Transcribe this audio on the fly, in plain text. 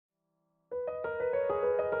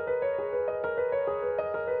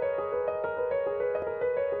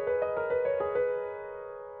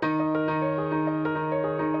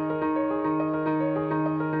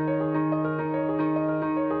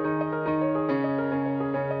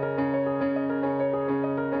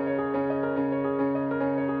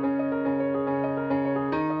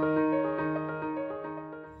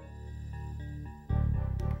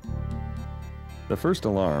The first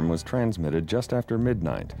alarm was transmitted just after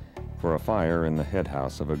midnight for a fire in the head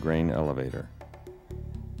house of a grain elevator.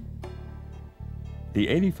 The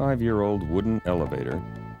 85-year-old wooden elevator,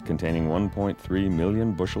 containing 1.3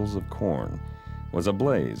 million bushels of corn, was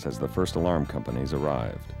ablaze as the first alarm companies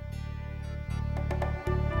arrived.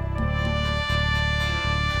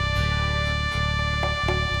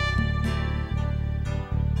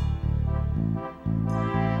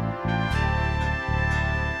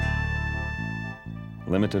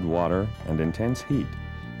 Limited water and intense heat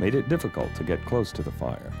made it difficult to get close to the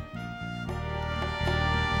fire.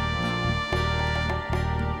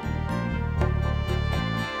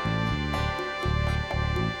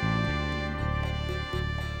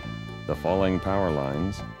 The falling power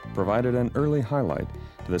lines provided an early highlight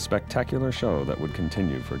to the spectacular show that would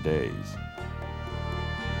continue for days.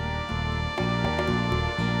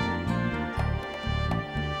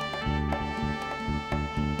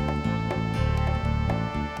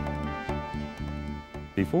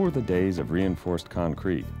 Before the days of reinforced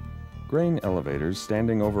concrete, grain elevators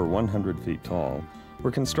standing over 100 feet tall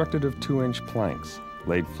were constructed of 2-inch planks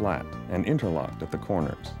laid flat and interlocked at the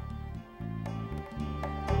corners.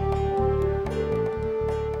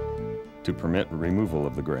 To permit removal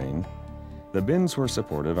of the grain, the bins were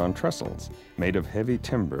supported on trestles made of heavy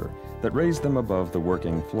timber that raised them above the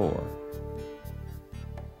working floor.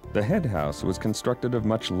 The head house was constructed of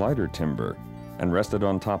much lighter timber and rested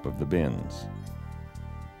on top of the bins.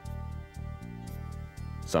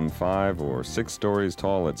 Some 5 or 6 stories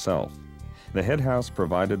tall itself, the head house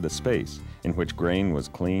provided the space in which grain was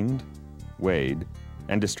cleaned, weighed,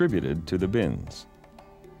 and distributed to the bins.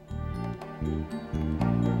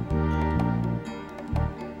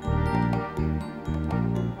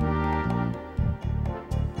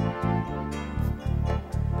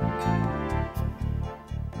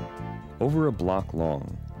 Over a block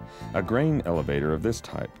long, a grain elevator of this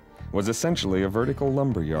type was essentially a vertical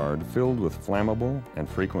lumber yard filled with flammable and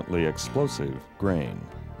frequently explosive grain.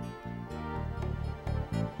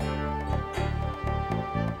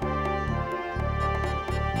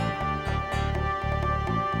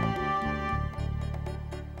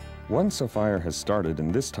 Once a fire has started in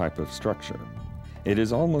this type of structure, it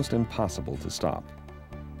is almost impossible to stop.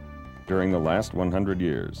 During the last 100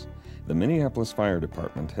 years, the Minneapolis Fire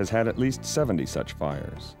Department has had at least 70 such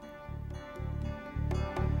fires.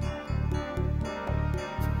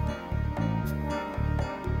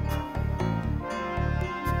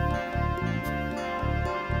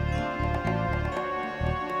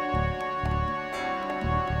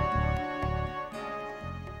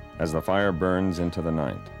 As the fire burns into the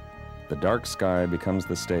night, the dark sky becomes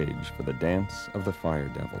the stage for the dance of the fire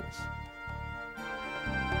devils.